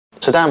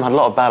Saddam had a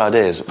lot of bad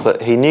ideas,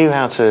 but he knew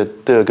how to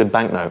do a good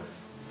banknote.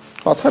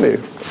 I'll tell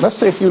you, let's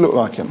see if you look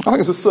like him. I think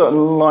there's a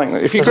certain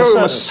likeness. If you grow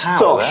a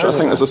moustache, I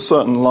think there's a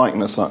certain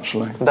likeness,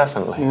 actually.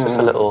 Definitely, just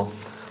a little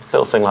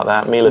thing like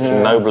that. Me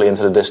looking nobly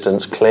into the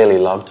distance, clearly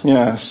loved.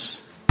 Yes.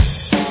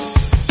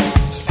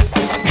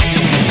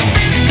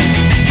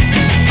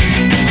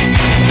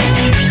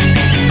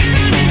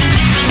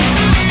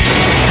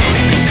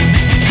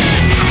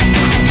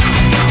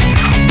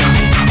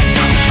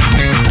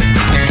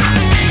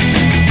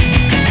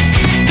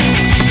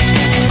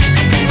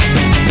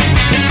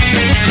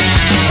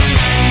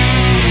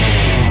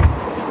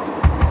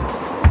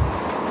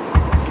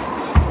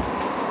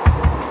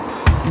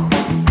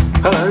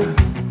 Hello,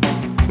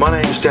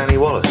 my name's Danny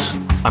Wallace.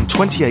 I'm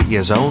 28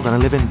 years old and I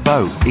live in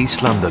Bow,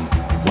 East London.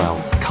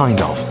 Well, kind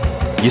of.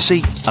 You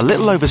see, a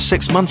little over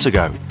 6 months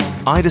ago,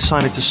 I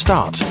decided to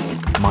start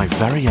my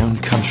very own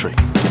country.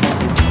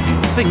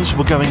 Things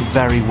were going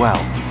very well.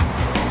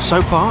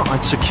 So far,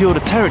 I'd secured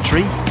a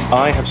territory.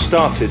 I have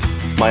started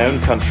my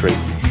own country.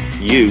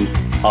 You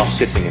are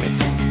sitting in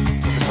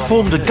it.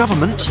 Formed a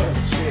government.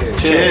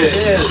 Cheers.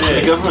 To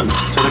the government.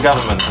 To the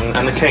government,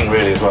 and the king,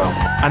 really, as well.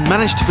 And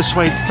managed to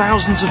persuade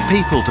thousands of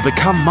people to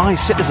become my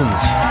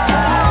citizens.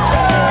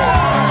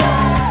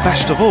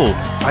 Best of all,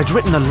 I'd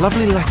written a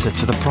lovely letter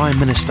to the Prime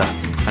Minister,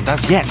 and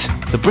as yet,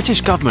 the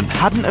British government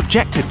hadn't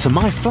objected to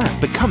my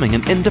flat becoming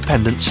an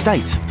independent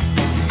state.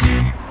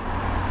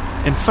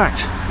 In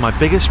fact, my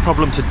biggest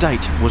problem to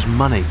date was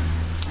money,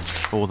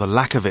 or the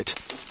lack of it.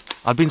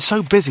 I'd been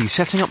so busy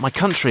setting up my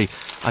country,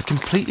 I'd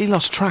completely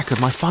lost track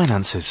of my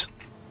finances.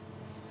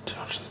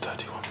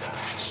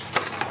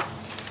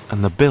 £231.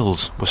 And the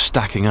bills were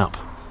stacking up.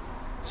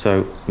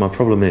 So, my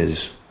problem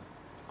is,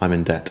 I'm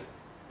in debt.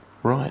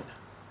 Right.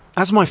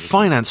 As my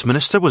finance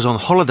minister was on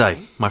holiday,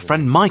 my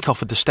friend Mike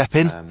offered to step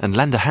in and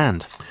lend a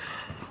hand.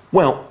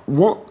 Well,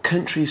 what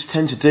countries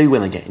tend to do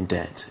when they get in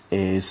debt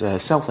is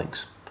sell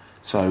things.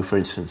 So, for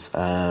instance,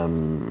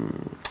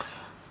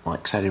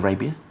 like Saudi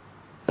Arabia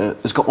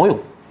has got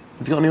oil.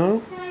 Have you got any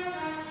oil?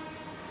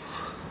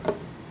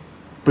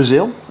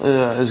 Brazil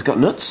has got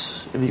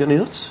nuts. Have you got any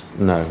nuts?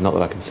 No, not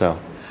that I can sell.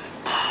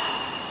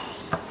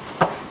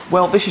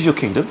 Well, this is your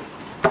kingdom.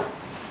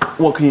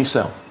 What can you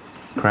sell?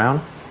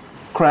 Crown?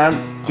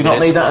 Crown. Do you not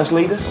need that as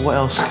leader? What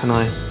else can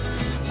I...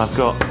 I've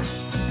got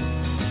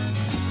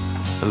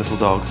a little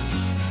dog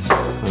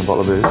and a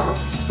bottle of booze.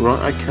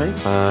 Right, okay.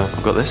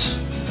 I've got this.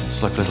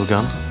 It's like a little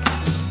gun.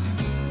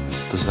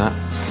 Does that.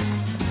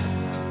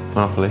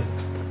 Monopoly.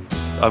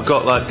 I've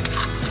got, like,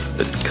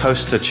 a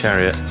coaster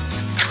chariot.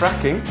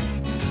 Cracking.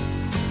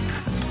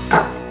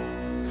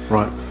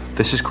 Right.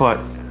 This is quite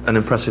an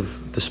impressive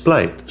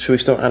display. Shall we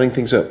start adding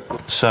things up?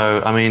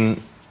 So, I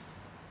mean,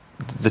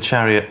 the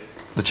chariot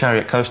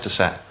coaster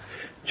set.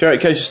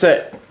 Chariot coaster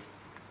set.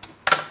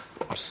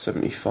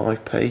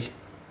 75p.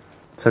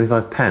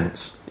 75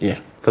 pence? Yeah.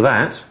 For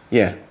that?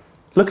 Yeah.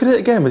 Look at it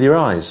again with your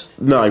eyes.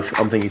 No,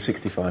 I'm thinking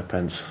 65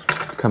 pence.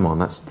 Come on,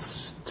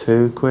 that's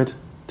 £2.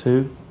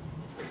 2.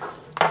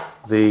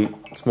 The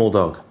small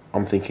dog.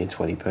 I'm thinking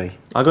 20p.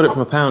 I got it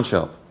from a pound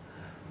shop.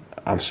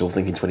 I'm still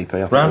thinking 20p.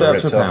 I think Round it we're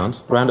up to a ripped off.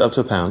 pound. Round it up to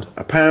a pound.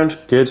 A pound.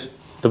 Good.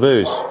 The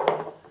booze.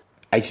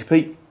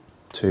 80p.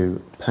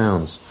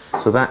 £2.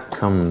 So that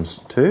comes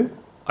to...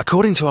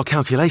 According to our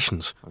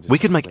calculations, we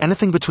could make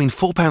anything between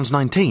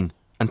 £4.19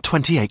 and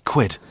 28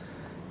 quid.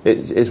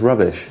 It's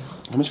rubbish.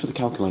 How much for the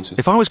calculator?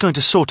 If I was going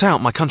to sort out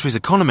my country's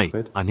economy,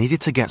 I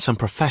needed to get some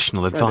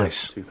professional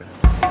advice. £2.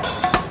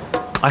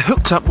 I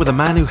hooked up with a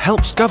man who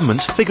helps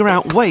governments figure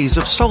out ways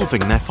of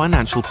solving their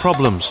financial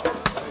problems.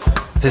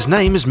 His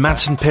name is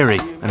Madsen Piri,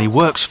 and he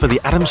works for the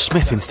Adam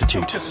Smith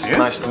Institute.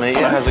 Nice to meet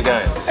you. How's it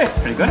going? It's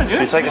pretty good, Should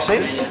we take a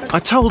seat? I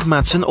told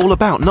Madsen all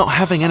about not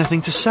having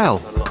anything to sell,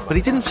 but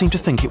he didn't seem to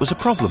think it was a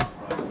problem.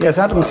 Yes,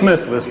 Adam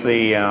Smith was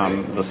the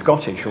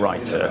Scottish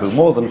writer who,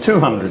 more than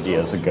 200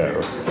 years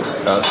ago,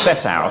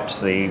 set out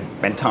the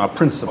entire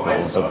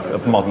principles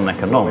of modern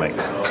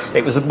economics.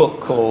 It was a book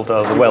called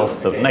The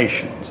Wealth of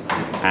Nations,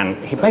 and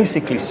he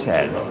basically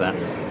said that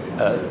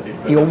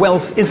your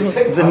wealth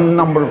isn't the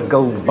number of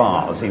gold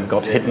bars you've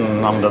got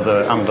hidden under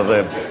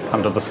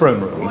the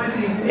throne room.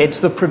 It's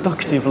the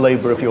productive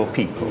labour of your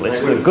people.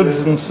 It's the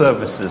goods and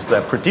services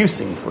they're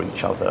producing for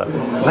each other.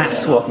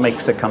 That's what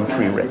makes a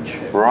country rich.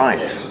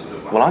 Right.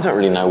 Well, I don't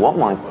really know what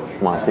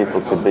my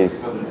people could be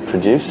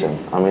producing.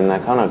 I mean,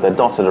 they're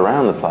dotted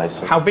around the place.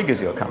 How big is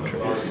your country?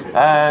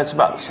 It's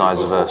about the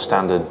size of a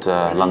standard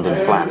London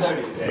flat.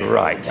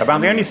 Right.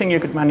 About the only thing you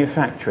could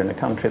manufacture in a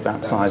country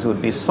that size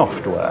would be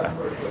software.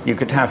 You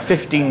could have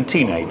 15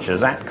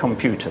 teenagers at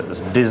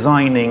computers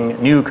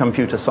designing new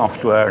computer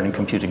software and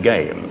computer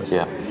games.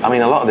 Yeah. I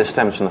mean, a lot of this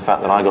stems from the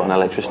fact that I got an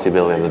electricity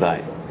bill the other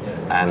day,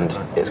 and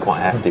it's quite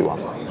a hefty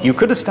one. You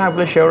could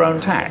establish your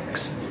own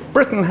tax.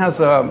 Britain has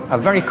a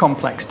very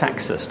complex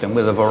tax system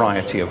with a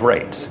variety of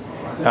rates.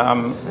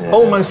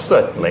 Almost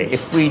certainly,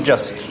 if we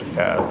just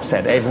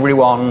said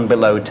everyone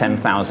below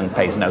 10,000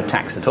 pays no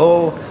tax at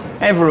all,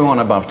 Everyone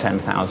above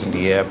 10,000 a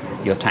year,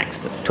 you're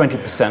taxed at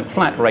 20%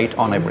 flat rate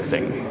on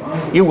everything.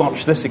 You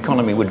watch, this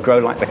economy would grow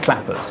like the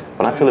clappers.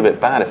 But I feel a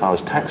bit bad if I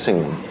was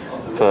taxing them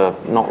for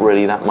not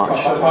really that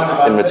much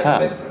in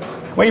return.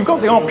 Well, you've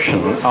got the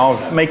option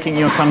of making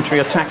your country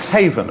a tax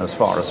haven as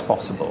far as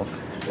possible.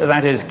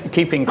 That is,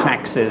 keeping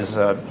taxes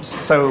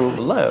so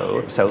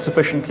low, so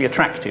sufficiently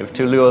attractive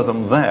to lure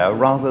them there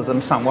rather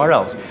than somewhere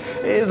else.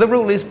 The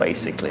rule is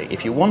basically,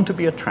 if you want to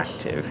be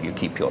attractive, you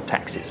keep your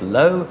taxes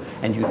low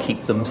and you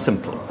keep them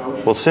simple.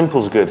 Well,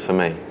 simple's good for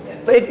me.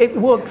 It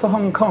worked for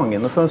Hong Kong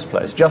in the first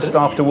place, just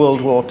after World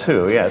War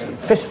II, yes.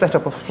 Fifth set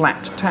up a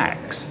flat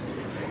tax.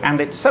 And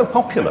it's so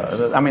popular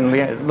that, I mean,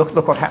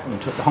 look what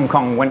happened. Hong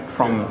Kong went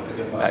from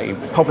a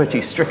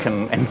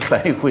poverty-stricken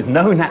enclave with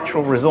no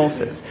natural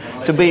resources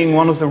to being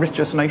one of the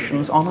richest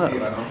nations on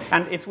earth.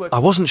 And it's I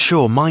wasn't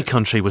sure my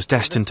country was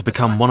destined to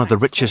become one of the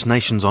richest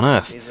nations on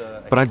earth,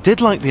 but I did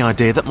like the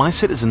idea that my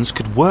citizens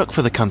could work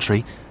for the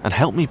country and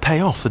help me pay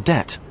off the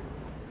debt.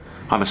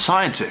 I'm a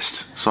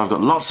scientist, so I've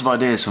got lots of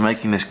ideas for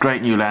making this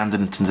great new land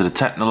into the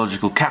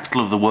technological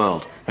capital of the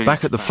world.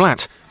 Back at the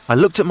flat, I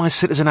looked at my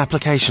citizen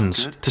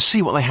applications to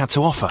see what they had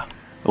to offer.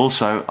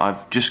 Also,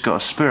 I've just got a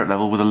spirit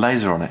level with a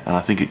laser on it, and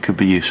I think it could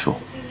be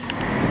useful.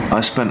 I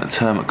spent a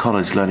term at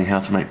college learning how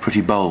to make pretty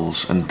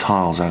bowls and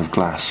tiles out of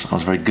glass. I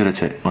was very good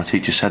at it. My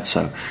teacher said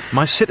so.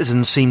 My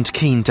citizens seemed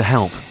keen to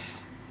help,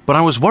 but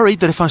I was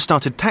worried that if I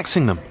started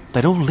taxing them,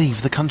 they'd all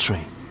leave the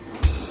country.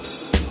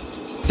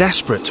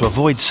 Desperate to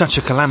avoid such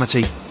a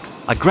calamity,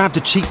 I grabbed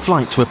a cheap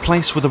flight to a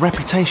place with a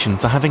reputation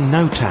for having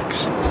no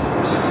tax.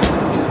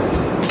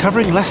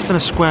 Covering less than a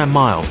square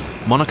mile,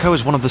 Monaco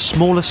is one of the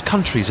smallest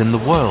countries in the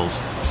world.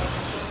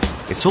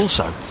 It's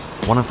also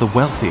one of the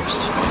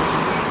wealthiest.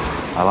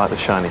 I like the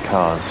shiny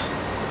cars.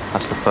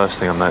 That's the first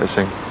thing I'm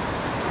noticing.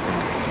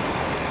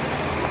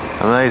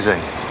 Amazing.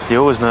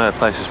 You always know a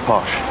place is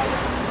posh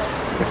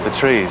if the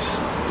trees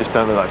just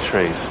don't look like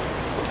trees.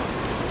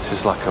 This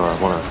is like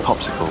one of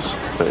popsicles,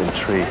 but in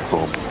tree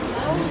form.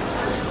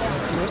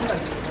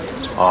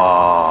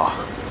 Ah,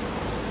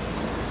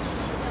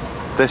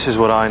 this is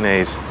what I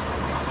need.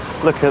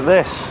 Look at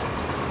this.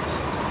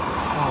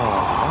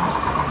 Oh.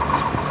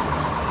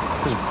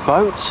 There's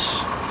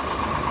boats.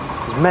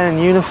 There's men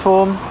in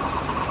uniform.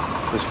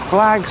 There's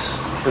flags.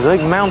 There's a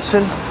big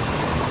mountain.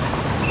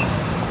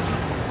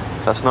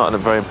 That's not a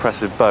very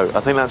impressive boat. I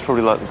think that's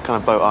probably like the kind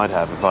of boat I'd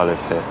have if I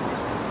lived here.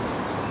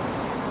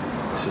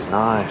 This is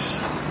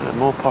nice.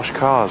 More posh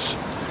cars.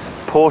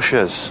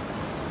 Porsches.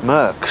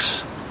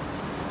 Mercs.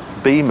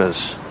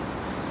 Beamers.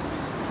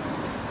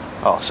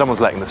 Oh,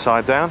 someone's letting the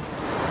side down.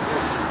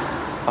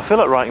 I feel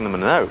like writing them a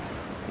note,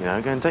 you know,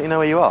 going, don't you know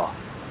where you are?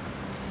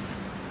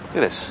 Look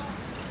at this.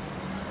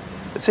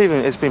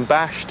 It's been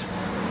bashed.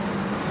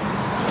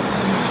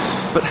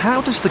 But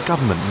how does the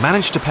government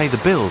manage to pay the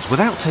bills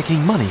without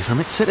taking money from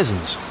its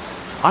citizens?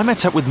 I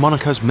met up with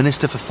Monaco's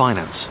Minister for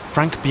Finance,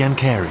 Frank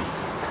Biancheri.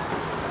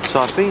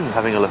 So I've been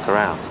having a look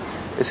around.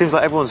 It seems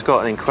like everyone's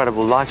got an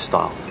incredible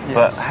lifestyle. Yes.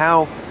 But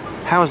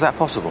how is that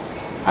possible?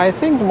 I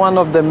think one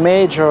of the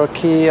major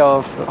key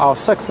of our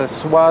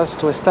success was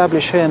to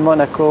establish here in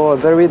Monaco a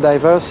very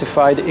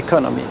diversified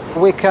economy.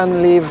 We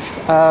can live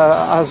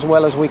as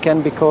well as we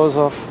can because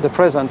of the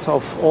presence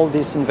of all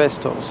these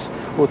investors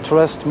who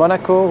trust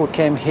Monaco, who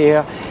came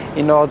here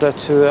in order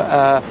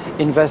to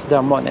invest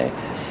their money.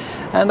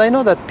 And I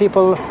know that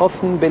people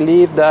often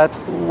believe that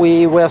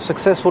we were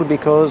successful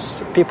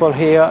because people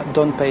here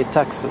don't pay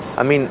taxes.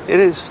 I mean, it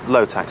is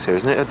low tax here,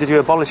 isn't it? Did you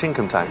abolish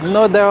income tax?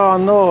 No, there are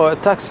no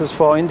taxes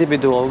for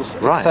individuals,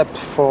 right, except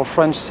for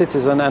French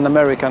citizens and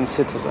American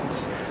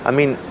citizens. I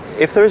mean,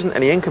 if there isn't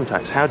any income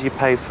tax, how do you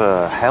pay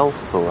for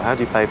health, or how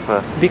do you pay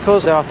for...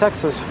 Because there are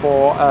taxes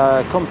for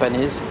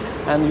companies,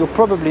 and you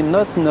probably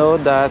not know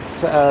that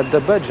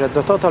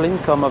the total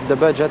income of the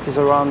budget is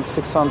around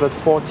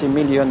 640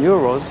 million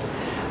euros.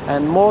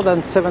 And more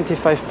than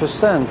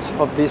 75%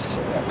 of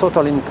this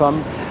total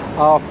income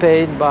are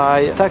paid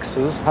by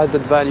taxes,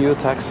 added value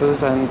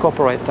taxes and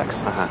corporate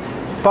taxes.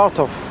 Part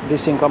of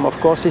this income, of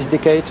course, is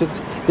dedicated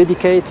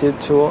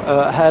to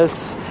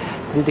health,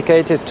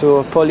 dedicated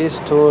to police,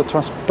 to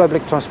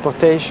public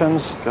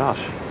transportations.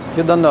 Gosh.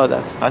 You don't know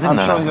that. I didn't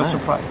know that. I'm sure you're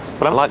surprised.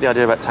 But I like the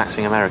idea about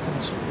taxing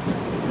Americans.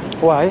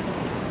 Why?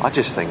 I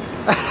just think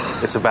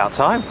it's about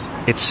time.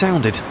 It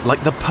sounded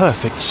like the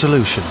perfect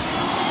solution.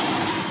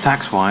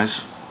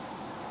 Tax-wise,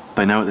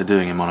 they know what they're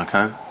doing in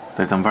Monaco.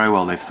 They've done very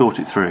well. They've thought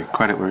it through.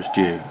 Credit where it's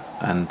due.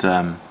 And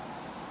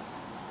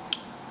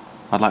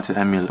I'd like to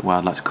emulate. Well,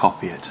 I'd like to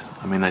copy it.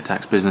 I mean, they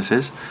tax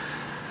businesses,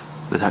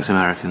 they tax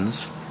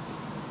Americans,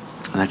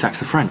 and they tax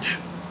the French,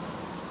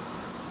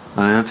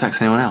 and they don't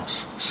tax anyone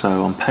else.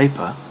 So on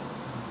paper,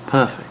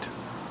 perfect.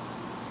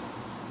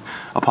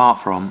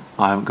 Apart from,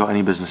 I haven't got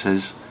any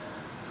businesses.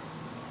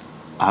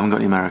 I haven't got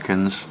any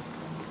Americans.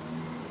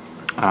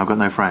 And I've got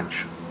no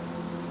French.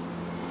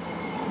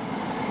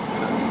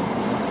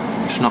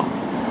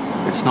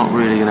 It's not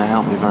really going to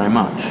help me very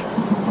much.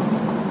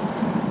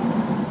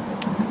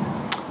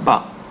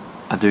 But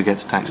I do get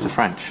to tax the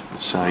French,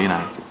 so you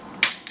know,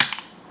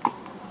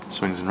 it's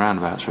swings and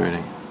roundabouts,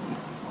 really.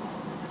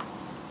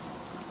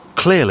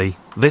 Clearly,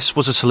 this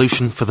was a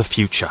solution for the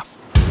future.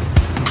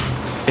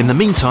 In the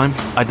meantime,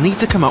 I'd need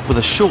to come up with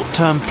a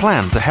short-term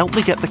plan to help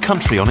me get the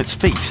country on its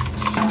feet.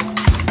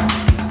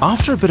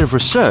 After a bit of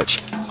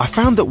research, I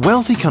found that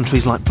wealthy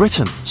countries like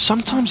Britain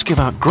sometimes give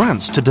out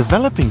grants to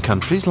developing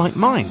countries like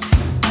mine.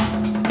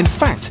 In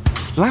fact,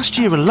 last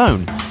year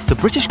alone, the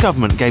British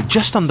government gave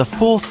just under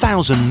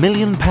 £4,000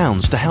 million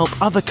to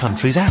help other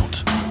countries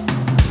out.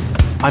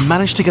 I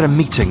managed to get a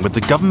meeting with the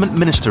government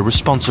minister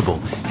responsible,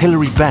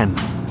 Hilary Benn.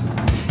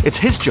 It's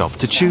his job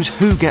to choose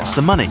who gets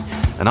the money,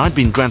 and I'd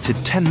been granted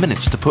 10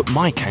 minutes to put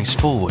my case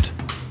forward.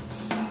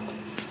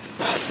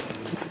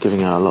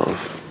 Giving out a lot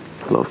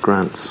of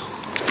grants,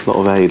 a lot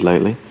of aid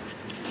lately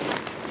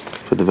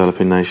for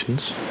developing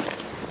nations.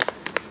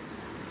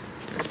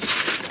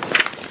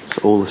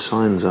 So all the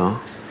signs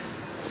are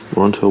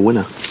we're on to a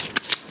winner.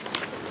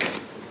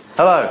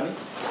 Hello,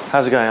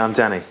 how's it going? I'm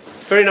Danny.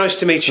 Very nice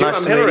to meet you.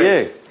 Nice to meet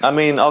you. I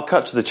mean, I'll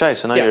cut to the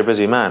chase. I know you're a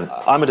busy man.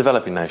 I'm a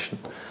developing nation.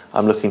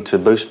 I'm looking to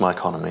boost my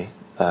economy,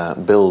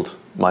 build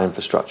my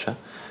infrastructure.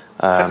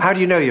 How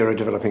do you know you're a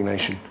developing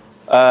nation?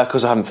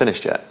 Because I haven't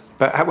finished yet.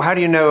 But how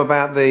do you know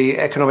about the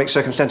economic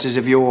circumstances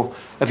of your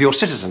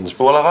citizens?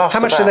 Well, I've asked how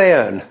much do they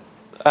earn?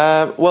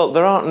 Well,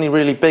 there aren't any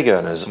really big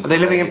earners. Are they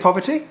living in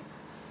poverty?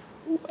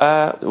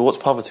 What's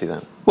poverty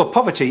then? Well,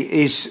 poverty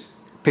is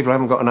people who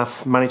haven't got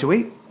enough money to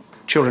eat,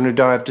 children who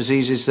die of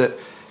diseases that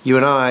you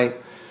and I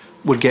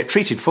would get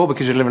treated for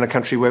because we live in a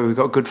country where we've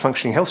got a good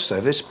functioning health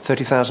service.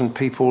 30,000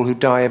 people who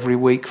die every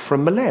week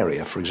from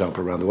malaria, for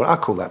example, around the world. I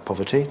call that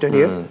poverty, don't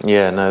you?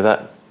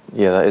 That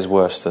is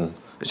worse than...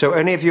 So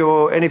any of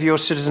your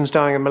citizens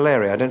dying of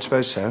malaria? I don't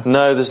suppose so.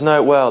 No, there's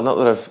no... Well, not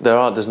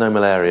that there's no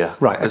malaria.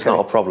 Right, okay. It's not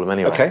a problem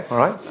anyway. Okay, all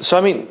right. So,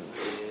 I mean,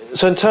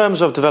 so in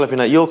terms of developing...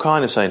 You're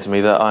kind of saying to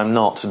me that I'm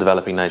not a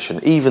developing nation,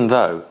 even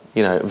though,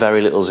 you know, very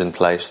little's in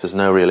place, there's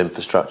no real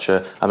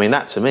infrastructure. I mean,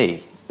 that to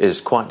me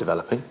is quite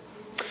developing.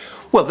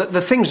 Well,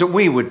 the things that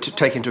we would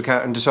take into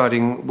account in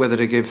deciding whether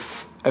to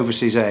give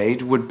overseas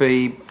aid would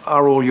be,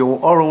 are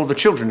all the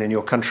children in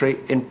your country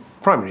in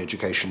primary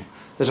education?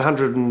 There's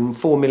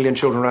 104 million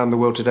children around the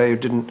world today who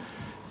didn't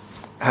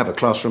have a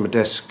classroom, a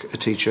desk, a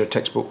teacher, a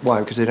textbook. Why?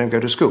 Because they don't go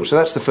to school. So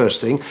that's the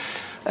first thing.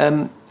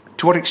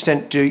 To what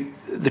extent do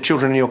the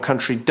children in your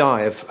country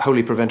die of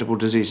wholly preventable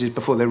diseases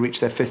before they reach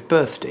their 5th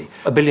birthday?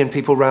 1 billion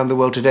people around the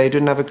world today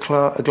didn't have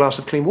a glass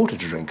of clean water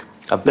to drink.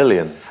 1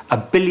 billion?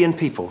 1 billion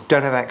people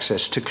don't have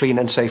access to clean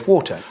and safe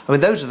water. I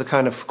mean, those are the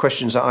kind of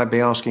questions that I'd be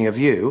asking of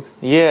you.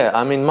 Yeah,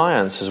 I mean, my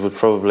answers would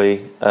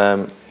probably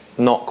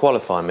not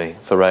qualify me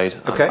for aid.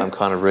 Okay. I'm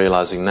kind of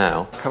realising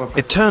now.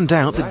 It turned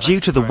out that due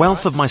to the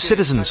wealth of my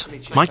citizens,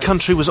 my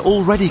country was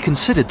already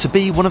considered to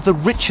be one of the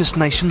richest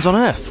nations on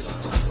earth.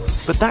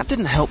 But that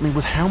didn't help me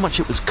with how much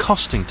it was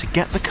costing to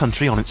get the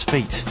country on its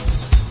feet.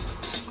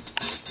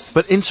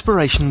 But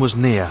inspiration was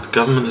near. The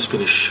government has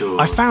been assured.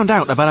 I found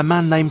out about a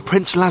man named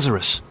Prince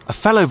Lazarus, a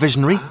fellow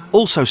visionary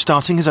also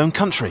starting his own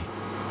country.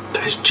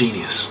 That is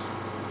genius.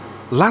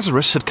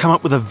 Lazarus had come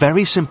up with a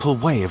very simple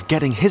way of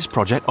getting his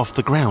project off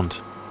the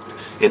ground.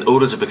 In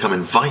order to become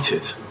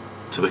invited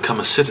to become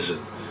a citizen,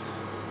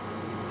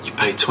 you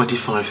pay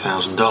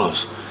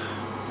 $25,000.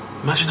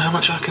 Imagine how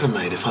much I could have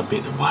made if I'd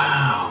been...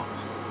 Wow.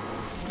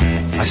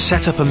 I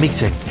set up a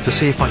meeting to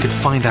see if I could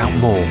find out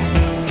more.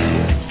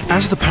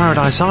 As the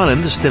Paradise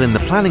Island is still in the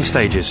planning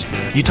stages,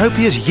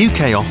 Utopia's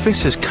UK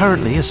office is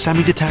currently a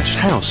semi-detached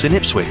house in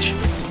Ipswich.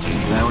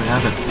 There we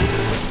have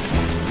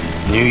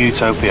it. New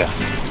Utopia.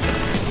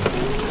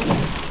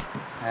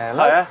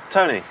 Hello. Hiya,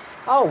 Tony.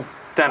 Oh.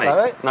 Danny.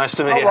 Hello. Nice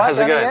to meet you. Right, How's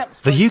it Danny, going? yeah.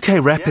 The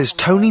UK rep is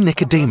Tony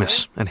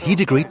Nicodemus, and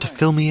he'd agreed to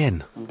fill me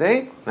in.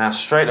 Indeed. Now,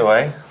 straight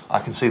away, I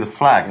can see the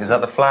flag. Is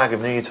that the flag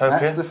of New Utopia?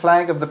 That's the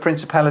flag of the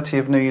Principality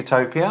of New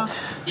Utopia.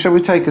 Shall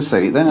we take a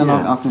seat then, and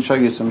I can show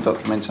you some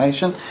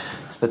documentation.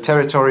 The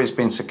territory has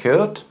been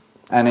secured,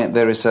 and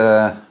there is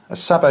a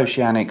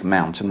sub-oceanic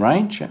mountain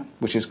range,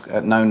 which is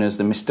known as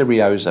the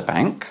Misteriosa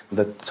Bank.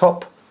 The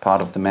top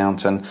part of the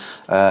mountain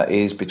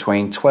is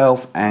between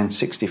 12 and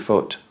 60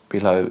 foot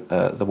below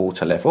the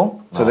water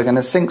level. So they're going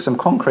to sink some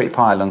concrete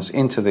pylons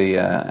into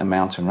the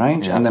mountain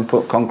range and then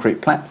put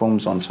concrete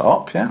platforms on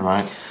top. Yeah.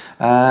 Right.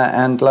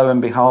 And lo and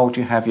behold,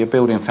 you have your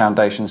building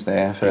foundations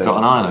there for,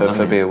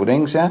 for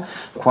buildings. Yeah,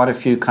 quite a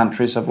few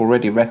countries have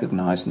already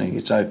recognised New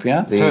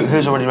Utopia.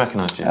 Who's already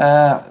recognised it?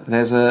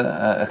 There's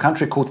a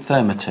country called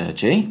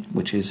Thaumaturgy,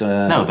 which is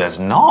no, there's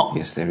not.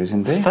 Yes, there is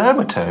indeed.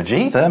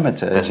 Thaumaturgy.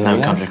 Thaumaturgy. There's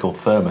no country called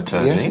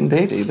Thaumaturgy. Yes,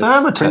 indeed. The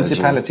Thaumaturgy.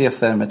 Principality of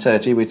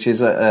Thaumaturgy, which is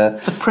the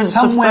Prince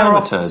of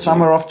Thaumaturgy.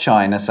 Somewhere off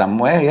China,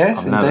 somewhere.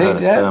 Yes, I've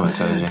indeed. Never heard of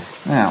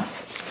Thaumaturgy. Now,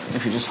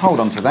 if you just hold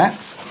on to that.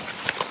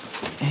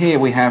 Here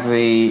we have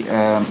the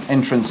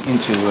entrance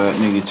into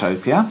New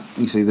Utopia.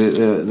 You see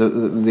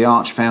the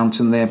arch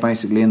fountain there,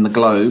 basically in the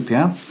globe.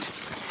 Yeah.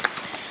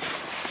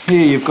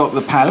 Here you've got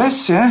the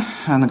palace, yeah,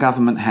 and the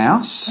government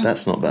house.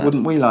 That's not bad.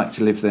 Wouldn't we like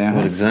to live there?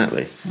 Well,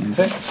 exactly.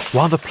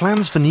 While the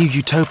plans for New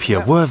Utopia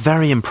were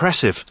very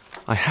impressive,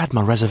 I had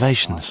my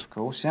reservations. Of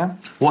course, yeah.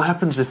 What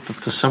happens if,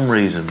 for some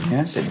reason,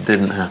 Yes. it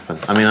didn't happen?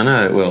 I mean, I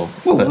know it will.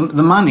 Well,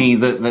 the money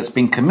that's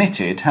been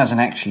committed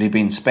hasn't actually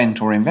been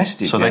spent or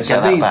invested So yet. they get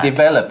So that these back.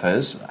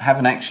 developers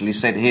haven't actually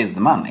said, here's the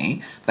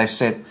money. They've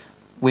said,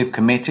 we've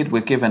committed,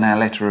 we've given our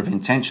letter of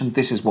intention,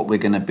 this is what we're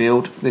going to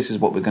build, this is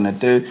what we're going to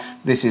do,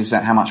 this is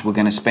how much we're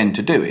going to spend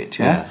to do it,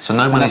 yeah? So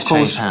no money's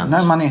changed hands?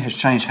 No money has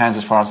changed hands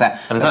as far as that.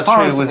 And is that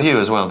true with you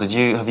as well?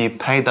 Have you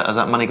paid that? Has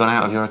that money gone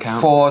out of your account?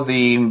 For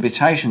the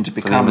invitation to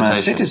become a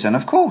citizen,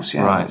 of course,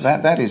 yeah. Right.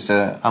 That is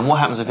a And what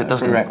happens if it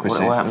doesn't?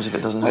 prerequisite. What happens if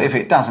it doesn't happen? If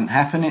it doesn't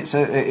happen,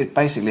 it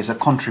basically is a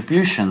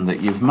contribution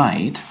that you've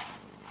made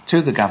to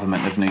the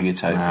government of New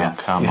Utopia.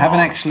 come You haven't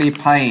on. actually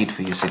paid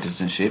for your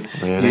citizenship.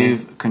 Really?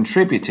 You've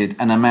contributed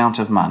an amount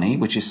of money,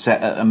 which is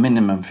set at a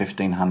minimum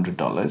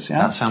 $1,500.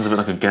 Yeah. That sounds a bit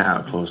like a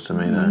get-out clause to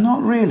me, though.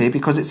 Not really,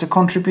 because it's a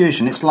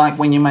contribution. It's like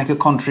when you make a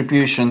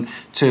contribution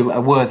to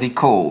a worthy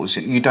cause.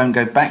 You don't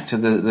go back to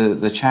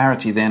the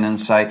charity then and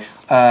say,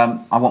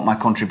 I want my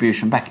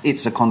contribution back.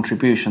 It's a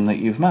contribution that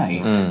you've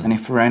made. And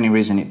if for any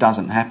reason it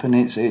doesn't happen,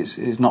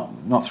 it's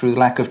not through the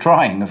lack of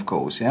trying, of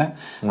course, yeah?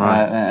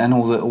 Right. And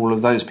all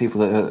of those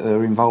people that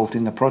are involved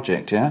in the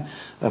project, yeah,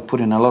 have put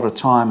in a lot of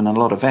time and a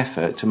lot of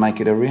effort to make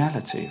it a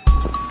reality.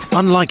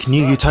 Unlike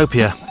New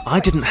Utopia, I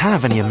didn't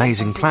have any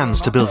amazing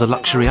plans to build a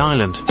luxury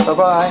island.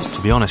 Bye-bye.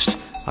 To be honest,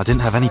 I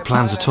didn't have any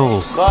plans at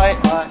all. Bye.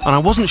 And I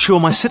wasn't sure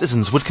my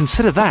citizens would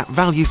consider that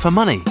value for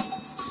money.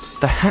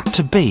 There had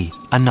to be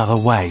another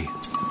way.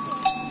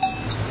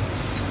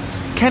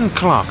 Ken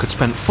Clark had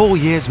spent 4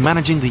 years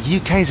managing the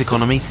UK's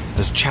economy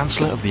as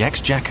Chancellor of the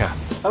Exchequer.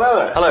 Hello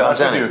there. Hello, Nice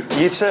to Danny. meet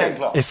you. You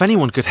too. If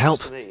anyone could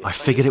help, I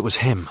figured it was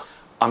him.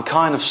 I'm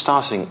kind of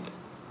starting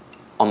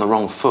on the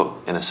wrong foot,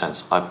 in a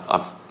sense.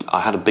 I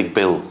had a big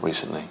bill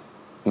recently,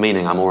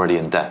 meaning I'm already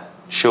in debt.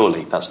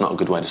 Surely that's not a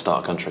good way to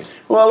start a country.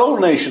 Well, all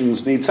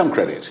nations need some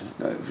credit,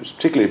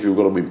 particularly if you've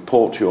got to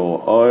import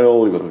your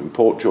oil, you've got to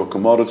import your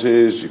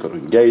commodities, you've got to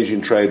engage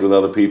in trade with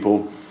other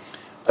people.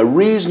 A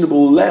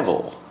reasonable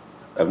level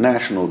of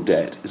national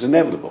debt is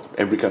inevitable.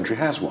 Every country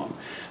has one.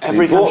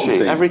 Every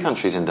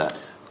country's in debt.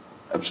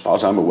 As far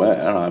as I'm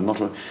aware, I'm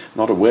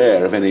not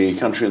aware of any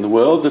country in the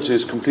world that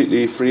is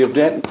completely free of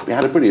debt. We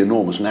had a pretty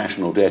enormous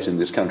national debt in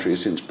this country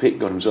since Pitt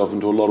got himself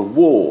into a lot of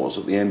wars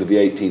at the end of the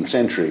 18th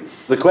century.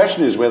 The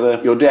question is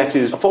whether your debt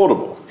is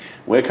affordable.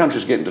 Where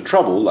countries get into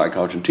trouble, like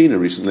Argentina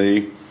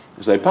recently,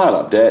 is they pile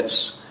up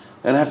debts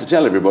and have to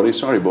tell everybody,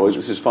 sorry boys,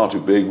 this is far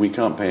too big, we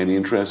can't pay any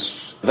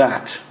interest.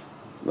 That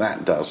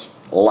does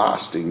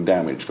lasting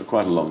damage for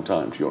quite a long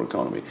time to your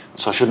economy.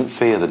 So I shouldn't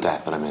fear the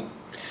debt that I'm in.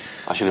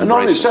 I should And not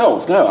in embrace it.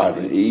 itself, no.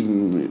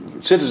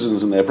 Even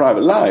citizens in their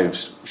private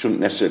lives shouldn't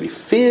necessarily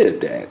fear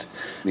debt.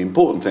 The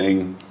important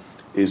thing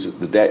is that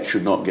the debt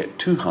should not get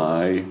too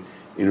high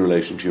in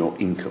relation to your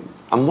income.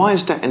 And why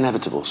is debt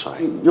inevitable,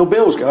 sorry? Your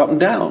bills go up and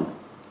down,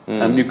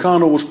 and you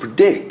can't always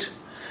predict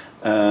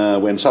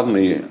when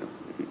suddenly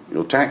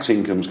your tax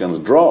income's going to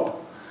drop,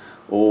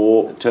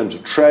 or in terms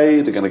of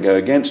trade, they're going to go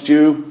against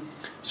you.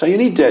 So you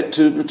need debt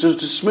to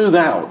smooth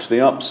out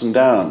the ups and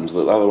downs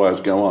that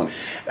otherwise go on.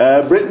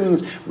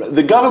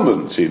 The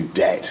government's in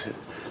debt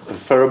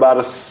for about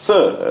a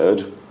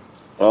third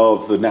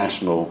of the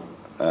national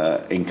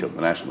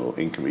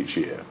income each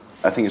year.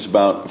 I think it's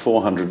about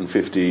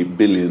 £450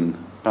 billion.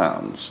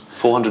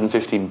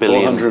 450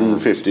 billion?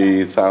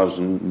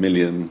 450,000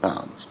 million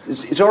pounds.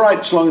 It's all right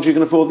as long as you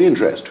can afford the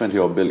interest,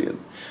 20-odd billion.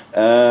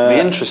 The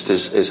interest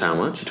is how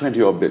much?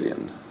 20-odd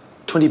billion.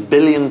 20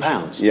 billion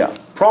pounds? Yeah.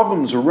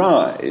 Problems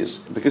arise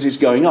because it's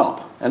going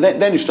up, and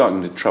then you're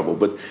starting into trouble.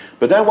 But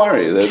don't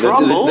worry.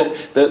 Trouble?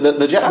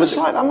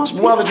 That must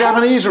be. Well, the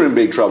Japanese are in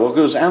big trouble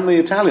and the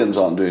Italians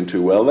aren't doing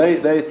too well.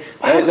 They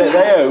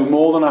owe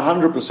more than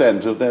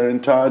 100% of their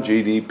entire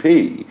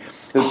GDP.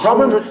 The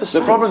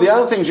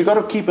other thing is you've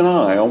got to keep an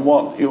eye on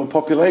what your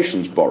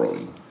population's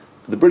borrowing.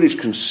 The British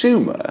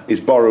consumer is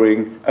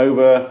borrowing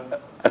over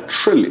 £1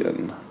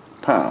 trillion.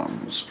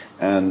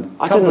 And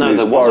I didn't know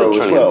there was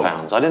 £1 trillion.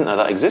 Well. I didn't know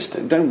that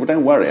existed.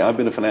 Don't worry, I've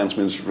been a finance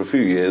minister for a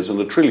few years, and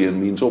 £1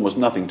 trillion means almost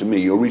nothing to me.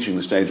 You're reaching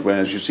the stage where,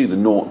 as you see the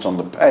noughts on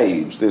the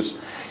page,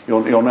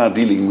 you're now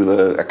dealing with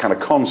a kind of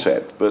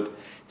concept. But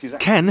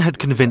Ken had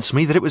convinced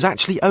me that it was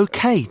actually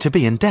okay to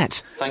be in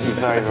debt. Thank you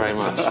very, very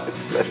much.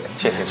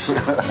 Cheers.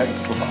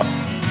 Thanks a lot.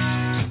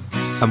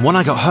 And when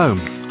I got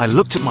home, I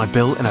looked at my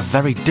bill in a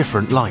very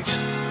different light.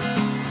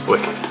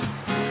 Wicked.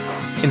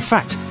 In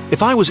fact,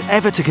 if I was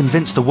ever to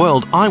convince the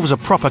world I was a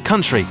proper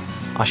country,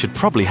 I should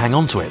probably hang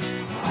on to it.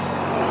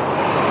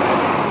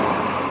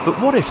 But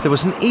what if there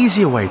was an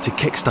easier way to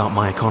kickstart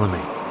my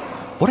economy?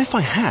 What if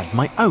I had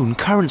my own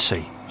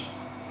currency?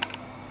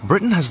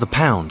 Britain has the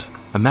pound,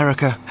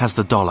 America has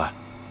the dollar.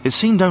 It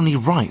seemed only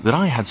right that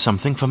I had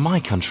something for my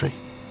country.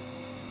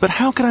 But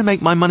how could I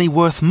make my money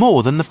worth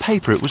more than the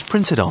paper it was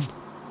printed on?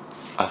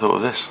 I thought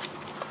of this.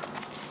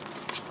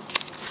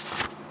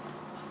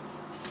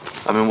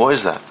 I mean, what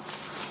is that?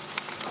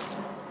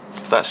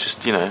 That's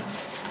just, a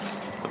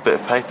bit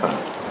of paper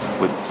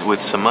with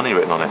some money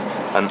written on it.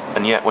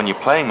 And yet, when you're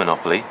playing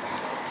Monopoly,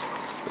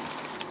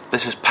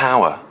 this is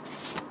power.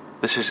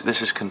 This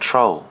is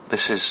control.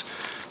 This is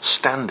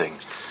standing.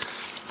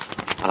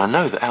 And I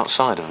know that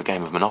outside of a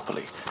game of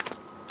Monopoly,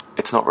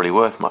 it's not really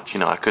worth much. You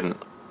know, I couldn't,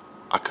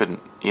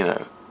 you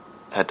know,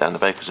 head down to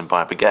Baker's and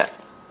buy a baguette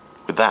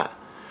with that.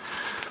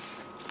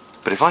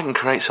 But if I can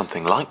create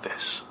something like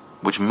this,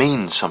 which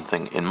means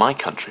something in my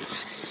country,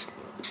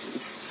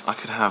 I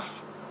could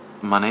have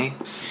money,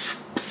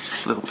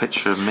 a little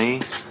picture of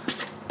me,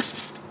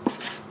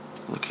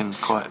 looking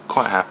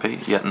quite happy,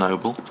 yet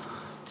noble.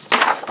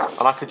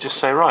 And I could just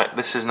say, right,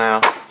 this is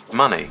now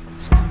money.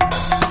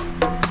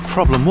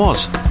 Problem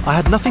was, I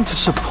had nothing to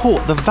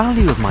support the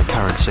value of my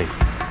currency.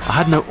 I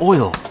had no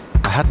oil,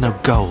 I had no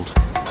gold,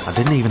 I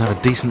didn't even have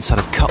a decent set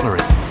of cutlery.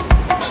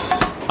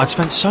 I'd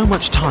spent so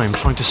much time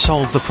trying to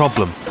solve the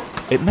problem,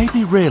 it made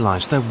me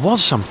realise there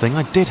was something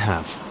I did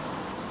have.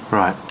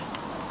 Right.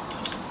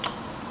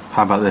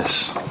 How about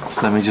this?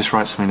 Let me just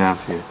write something down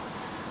for you.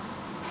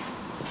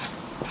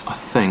 I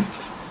think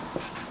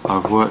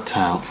I've worked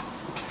out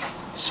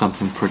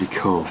something pretty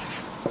cool.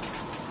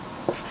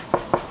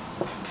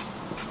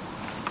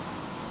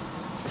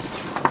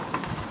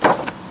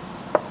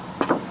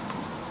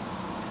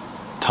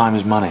 Time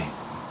is money.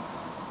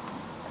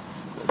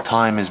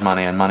 Time is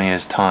money and money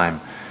is time.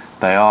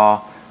 They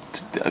are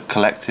a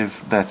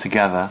collective, they're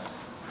together.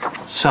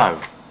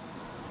 So,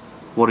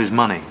 what is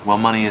money? Well,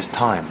 money is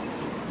time.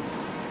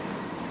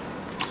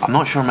 I'm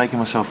not sure I'm making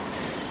myself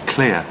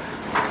clear.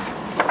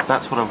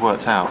 That's what I've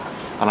worked out.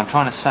 And I'm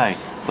trying to say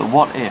that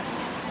what if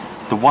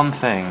the one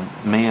thing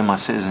me and my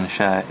citizens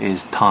share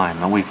is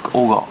time, and we've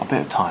all got a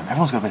bit of time,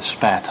 everyone's got a bit of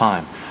spare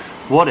time.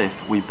 What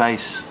if we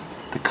base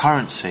the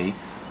currency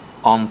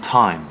on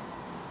time?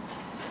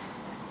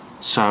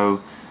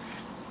 So,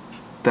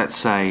 let's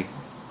say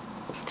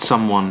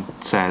someone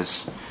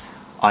says,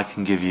 I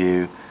can give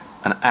you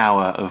an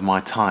hour of my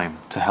time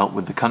to help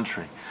with the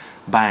country.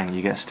 Bang,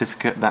 you get a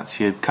certificate, that's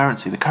your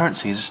currency. The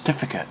currency is a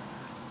certificate.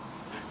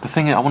 The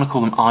thing is, I want to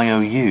call them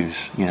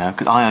IOUs, you know,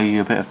 because I owe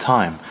you a bit of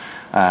time.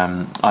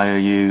 I owe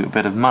you a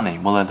bit of money.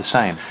 Well, they're the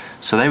same.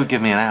 So they would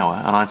give me an hour,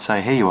 and I'd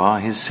say, here you are,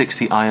 here's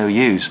 60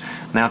 IOUs.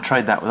 Now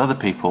trade that with other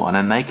people, and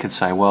then they could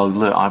say, well,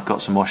 look, I've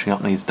got some washing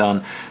up needs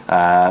done.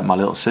 My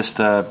little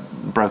sister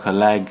broke her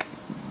leg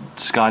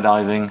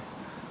skydiving.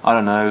 I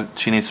don't know,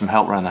 she needs some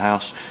help around the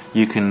house.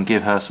 You can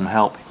give her some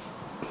help.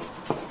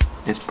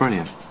 It's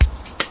brilliant.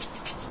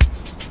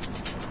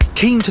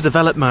 Keen to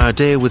develop my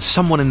idea with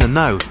someone in the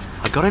know,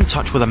 I got in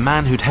touch with a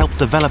man who'd helped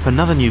develop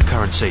another new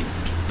currency,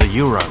 the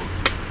euro.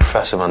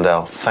 Professor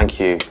Mundell, thank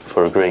you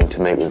for agreeing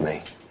to meet with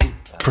me.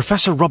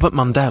 Professor Robert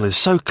Mundell is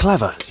so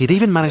clever, he'd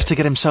even managed to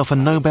get himself a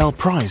Nobel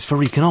Prize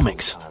for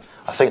economics.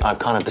 I think I've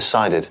kind of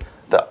decided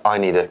that I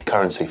need a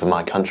currency for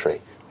my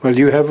country. Well,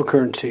 you have a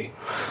currency.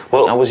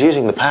 Well, I was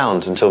using the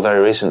pound until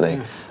very recently,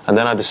 and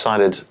then I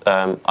decided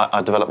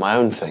I'd develop my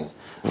own thing.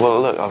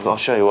 Well, look, I'll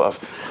show you what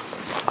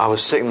I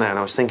was sitting there and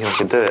I was thinking I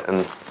could do it,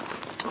 and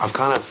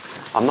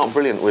I'm not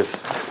brilliant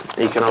with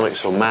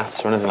economics or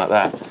maths or anything like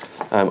that.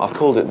 I've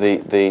called it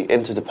the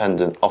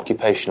Interdependent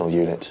Occupational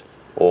Unit,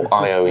 or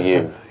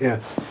IOU. Yeah.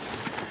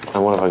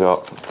 And what have I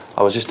got?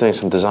 I was just doing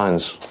some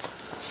designs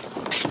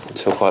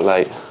until quite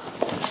late,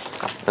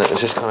 and it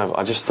was just kind of,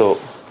 I just thought,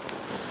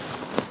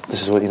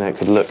 this is what, you know, it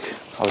could look.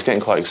 I was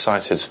getting quite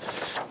excited.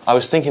 I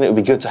was thinking it would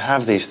be good to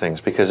have these things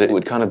because it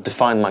would kind of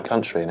define my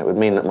country, and it would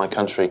mean that my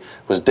country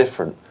was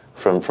different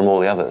from all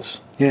the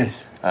others. Yes.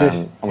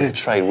 And we could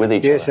trade with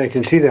each other. Yes, I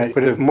can see that.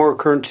 But the more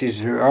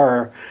currencies there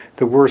are,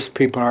 the worse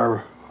people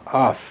are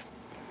off.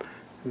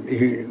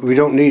 We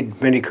don't need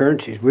many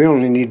currencies. We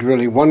only need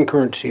really one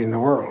currency in the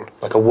world.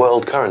 Like a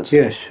world currency?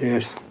 Yes,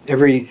 yes.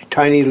 Every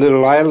tiny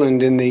little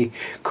island in the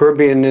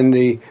Caribbean and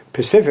the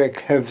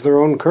Pacific have their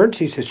own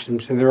currency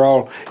systems, and they're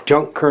all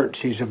junk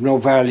currencies of no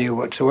value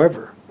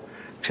whatsoever,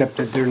 except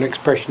that they're an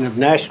expression of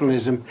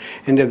nationalism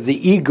and of the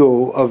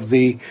ego of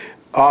the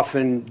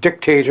often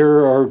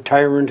dictator or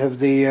tyrant of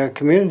the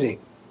community.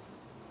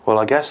 Well,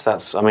 I guess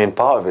that's, I mean,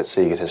 part of it's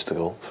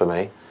egotistical for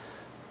me,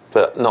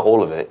 but not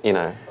all of it, you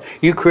know.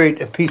 You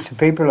create a piece of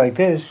paper like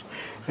this,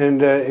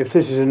 and if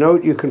this is a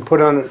note, you can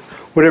put on it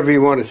whatever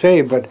you want to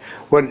say, but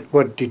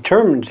what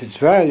determines its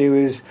value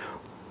is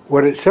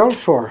what it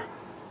sells for.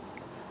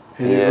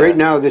 And right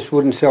now, this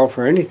wouldn't sell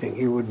for anything.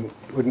 You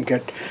wouldn't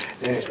get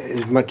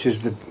as much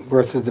as the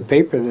worth of the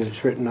paper that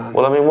it's written on.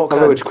 Well, I mean,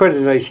 although it's quite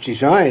a nice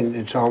design,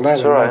 it's all that.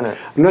 It's all right, isn't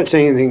it? I'm not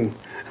saying anything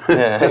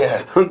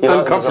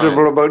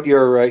uncomfortable about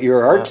your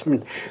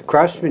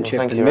craftsmanship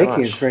well, and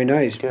making. It's very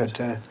nice. Good.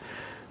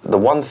 But the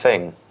one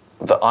thing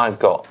that I've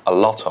got a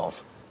lot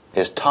of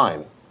is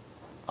time.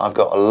 I've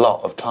got a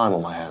lot of time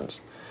on my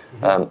hands.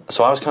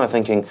 So I was kind of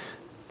thinking,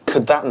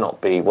 could that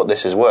not be what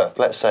this is worth?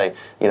 Let's say,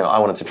 you know, I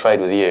wanted to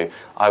trade with you.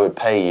 I would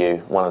pay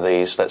you one of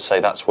these. Let's say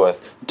that's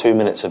worth 2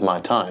 minutes of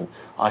my time.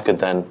 I could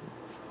then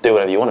do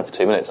whatever you wanted for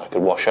 2 minutes. I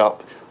could wash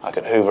up, I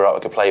could hoover up, I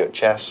could play you at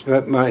chess.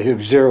 That might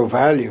have zero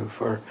value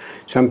for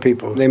some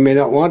people. They may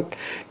not want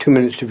 2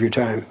 minutes of your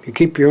time. You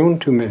keep your own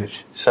 2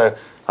 minutes. So,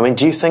 I mean,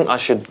 do you think I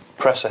should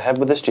press ahead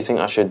with this? Do you think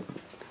I should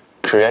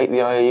create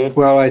the IOU?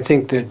 Well, I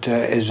think that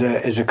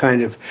as a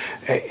kind of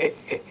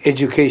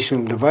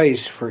educational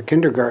device for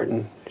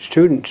kindergarten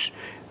students,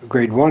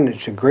 grade 1,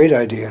 it's a great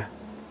idea.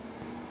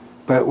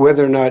 But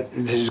whether or not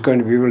this is going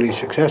to be really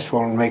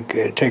successful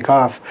and take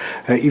off,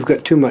 you've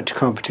got too much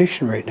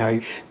competition right now.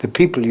 The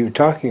people you're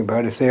talking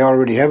about, if they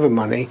already have the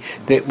money,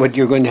 what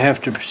you're going to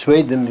have to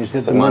persuade them is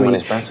that the money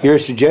you're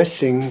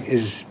suggesting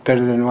is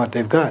better than what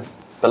they've got.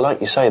 But like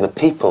you say, the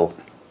people,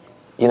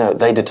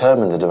 they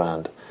determine the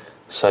demand.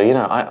 So,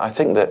 I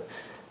think that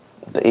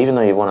even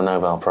though you've won a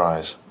Nobel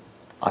Prize,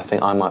 I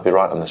think I might be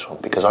right on this one,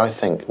 because I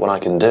think what I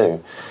can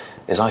do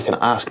is I can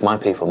ask my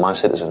people, my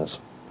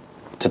citizens,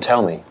 to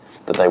tell me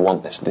that they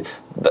want this.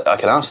 I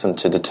can ask them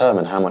to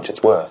determine how much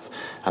it's worth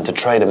and to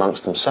trade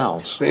amongst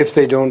themselves. If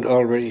they don't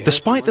already...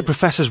 Despite the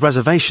professor's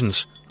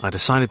reservations, I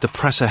decided to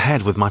press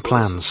ahead with my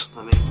plans.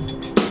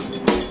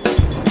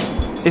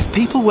 If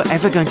people were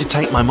ever going to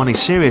take my money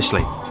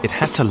seriously, it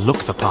had to look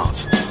the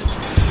part.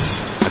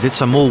 I did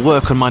some more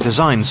work on my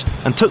designs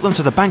and took them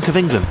to the Bank of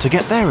England to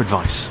get their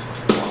advice.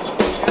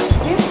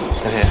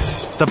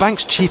 The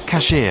bank's chief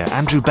cashier,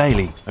 Andrew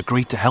Bailey,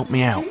 agreed to help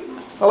me out.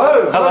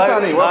 Hello,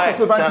 Danny. Welcome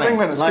to the Bank of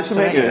England. It's nice good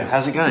to meet you.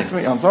 How's it going? Good to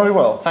meet you. I'm very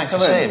well. Thanks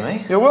for seeing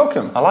me. You're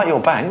welcome. I like your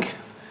bank.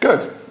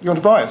 Good. You want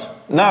to buy it?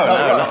 No,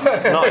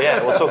 not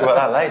yet. We'll talk about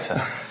that later.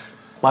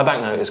 My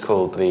banknote is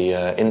called the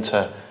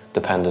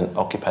Interdependent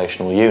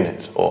Occupational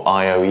Unit, or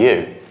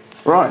IOU.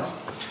 Right.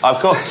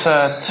 I've got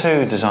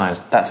 2 designs.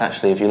 That's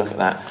actually, if you look at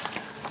that,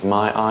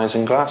 my eyes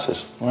and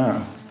glasses.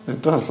 Wow.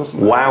 It does, doesn't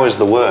it? Wow is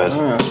the word.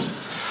 Yes.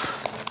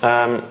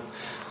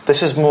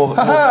 This is more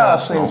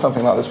I've seen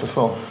something like this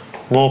before.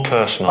 More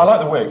personal. I like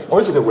the wig. Or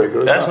is it a wig?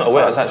 Or is that's not a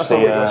wig. It's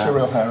actually... That's your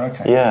real hair,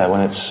 okay. Yeah,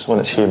 when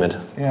it's humid.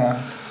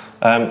 Yeah.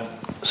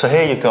 So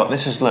here you've got...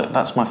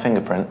 that's my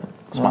fingerprint.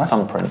 That's my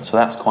thumbprint. So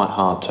that's quite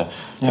hard to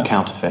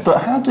counterfeit.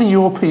 But how do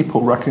your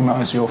people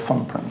recognise your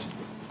thumbprint?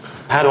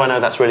 How do I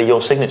know that's really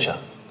your signature?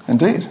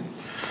 Indeed.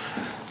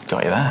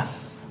 Got you there.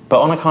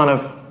 But on a kind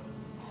of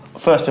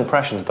first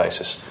impressions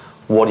basis,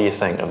 what do you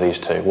think of these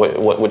two?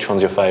 Which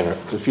one's your favourite?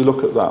 If you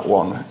look at that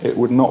one, it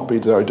would not be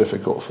very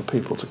difficult for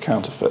people to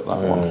counterfeit that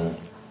one.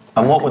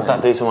 And what would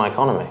that do to my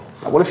economy?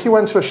 Well, if you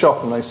went to a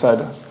shop and they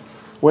said,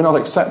 we're not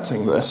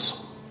accepting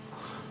this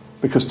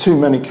because too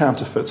many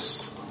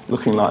counterfeits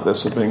looking like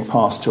this are being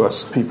passed to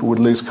us, people would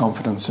lose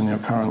confidence in your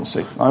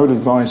currency. I would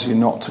advise you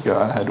not to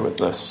go ahead with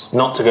this.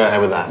 Not to go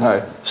ahead with that?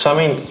 No. So, I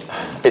mean,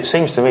 it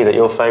seems to me that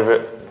your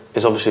favourite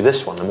is obviously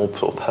this one, the more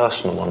sort of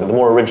personal one, the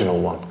more original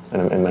one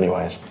in many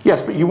ways.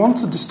 Yes, but you want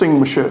to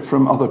distinguish it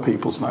from other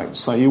people's notes,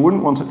 so you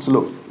wouldn't want it to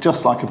look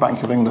just like a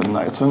Bank of England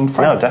note. No,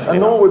 definitely. And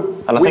nor would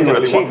and I we think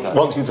really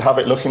want you to have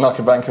it looking like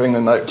a Bank of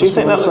England note. Do you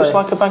think that looks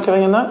like a Bank of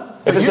England note?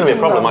 If it's going to be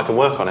a problem, I can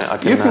work on it.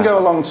 You can go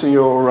along to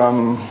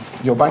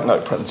your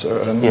banknote printer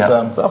and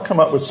they'll come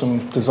up with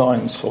some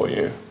designs for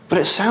you. But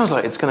it sounds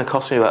like it's going to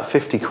cost me about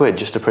 50 quid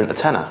just to print a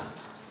tenner.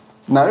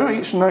 No,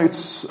 each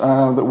note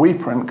that we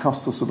print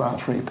costs us about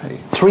 3p.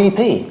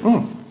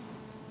 3p?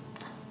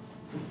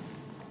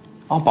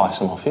 I'll buy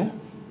some off you.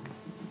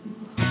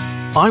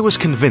 I was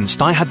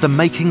convinced I had the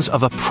makings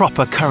of a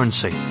proper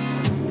currency.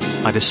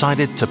 I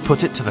decided to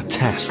put it to the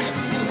test.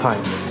 Hi,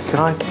 can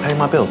I pay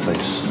my bill,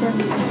 please? Sure.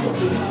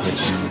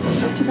 It's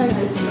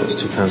 £2.60. That's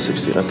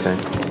 £2.60, okay.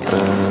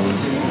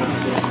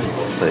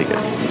 There you go,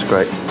 that's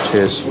great.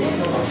 Cheers.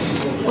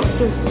 What's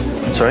this?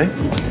 Sorry?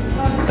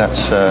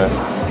 That's,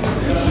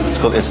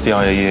 it's the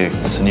IOU.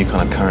 It's a new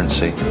kind of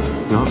currency.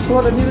 No? So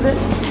what do I do with it?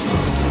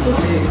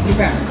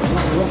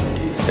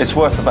 It's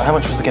worth about, how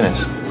much was the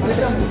Guinness?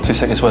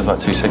 260. It's worth about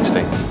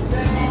 260.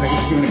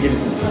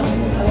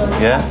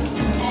 Yeah?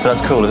 So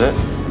that's cool, is it?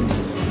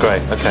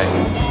 Great, okay.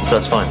 So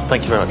that's fine.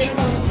 Thank you very much.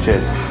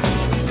 Cheers.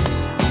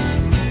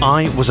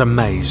 I was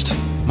amazed.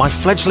 My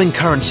fledgling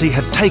currency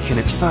had taken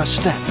its first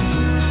step.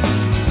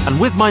 And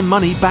with my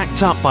money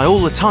backed up by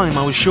all the time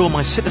I was sure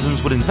my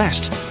citizens would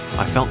invest,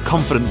 I felt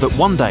confident that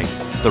one day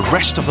the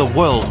rest of the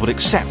world would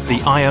accept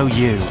the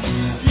IOU.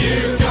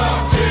 You've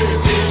got to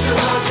teach them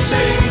how to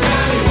sing,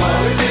 Danny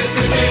Wallace is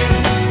the king.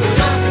 The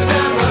justice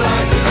and the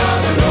light, the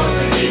other laws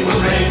and he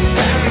will ring.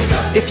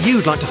 If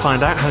you'd like to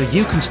find out how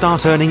you can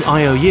start earning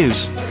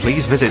IOUs,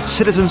 please visit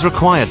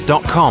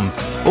citizensrequired.com.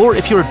 Or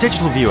if you're a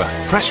digital viewer,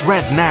 press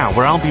red now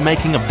where I'll be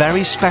making a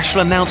very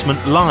special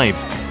announcement live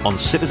on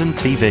Citizen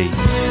TV.